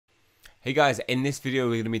Hey guys, in this video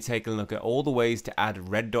we're going to be taking a look at all the ways to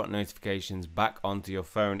add red dot notifications back onto your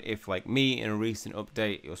phone. If, like me, in a recent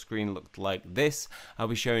update your screen looked like this, I'll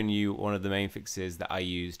be showing you one of the main fixes that I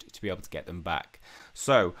used to be able to get them back.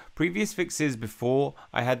 So previous fixes before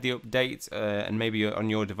I had the update, and maybe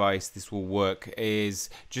on your device this will work,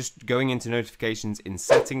 is just going into notifications in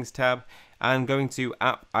settings tab and going to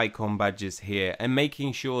app icon badges here and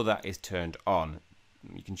making sure that is turned on.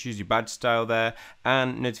 You can choose your badge style there,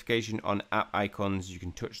 and notification on app icons, you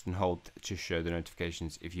can touch and hold to show the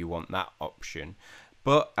notifications if you want that option.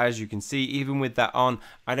 But as you can see, even with that on,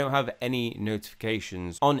 I don't have any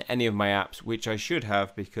notifications on any of my apps, which I should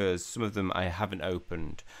have because some of them I haven't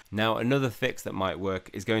opened. Now, another fix that might work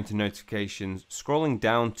is going to notifications, scrolling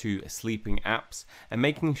down to sleeping apps and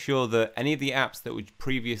making sure that any of the apps that would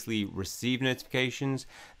previously receive notifications,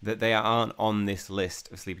 that they aren't on this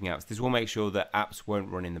list of sleeping apps. This will make sure that apps won't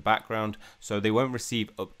run in the background, so they won't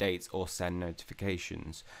receive updates or send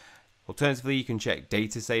notifications. Alternatively, you can check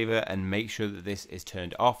data saver and make sure that this is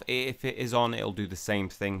turned off. If it is on, it'll do the same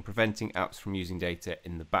thing, preventing apps from using data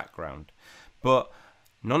in the background. But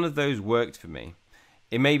none of those worked for me.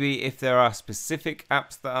 It may be if there are specific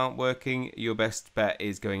apps that aren't working, your best bet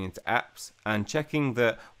is going into apps and checking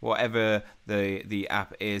that whatever the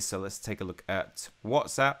app is. So let's take a look at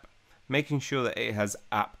WhatsApp, making sure that it has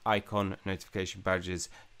app icon notification badges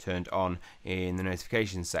turned on in the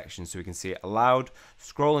notifications section so we can see it allowed.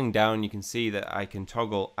 Scrolling down, you can see that I can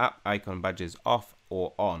toggle app icon badges off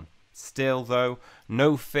or on. Still though,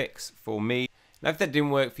 no fix for me. Now if that didn't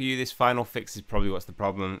work for you, this final fix is probably what's the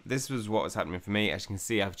problem. This was what was happening for me. As you can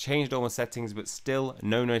see, I've changed all my settings, but still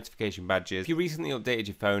no notification badges. If you recently updated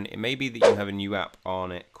your phone, it may be that you have a new app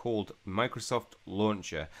on it called Microsoft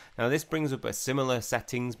Launcher. Now this brings up a similar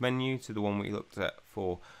settings menu to the one we looked at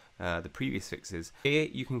for the previous fixes. Here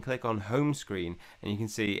you can click on home screen and you can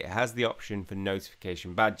see it has the option for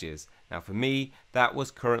notification badges. Now for me, that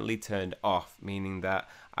was currently turned off, meaning that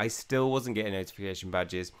I still wasn't getting notification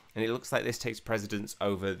badges, and it looks like this takes precedence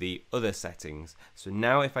over the other settings. So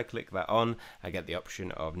now if I click that on, I get the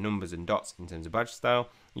option of numbers and dots in terms of badge style.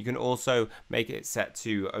 You can also make it set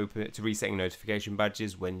to resetting notification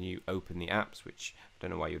badges when you open the apps, which I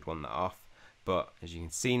don't know why you'd want that off. But as you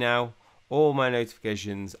can see now, all my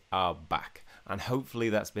notifications are back, and hopefully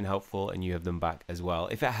that's been helpful and you have them back as well.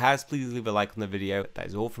 If it has, please leave a like on the video. That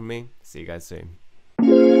is all from me. See you guys soon.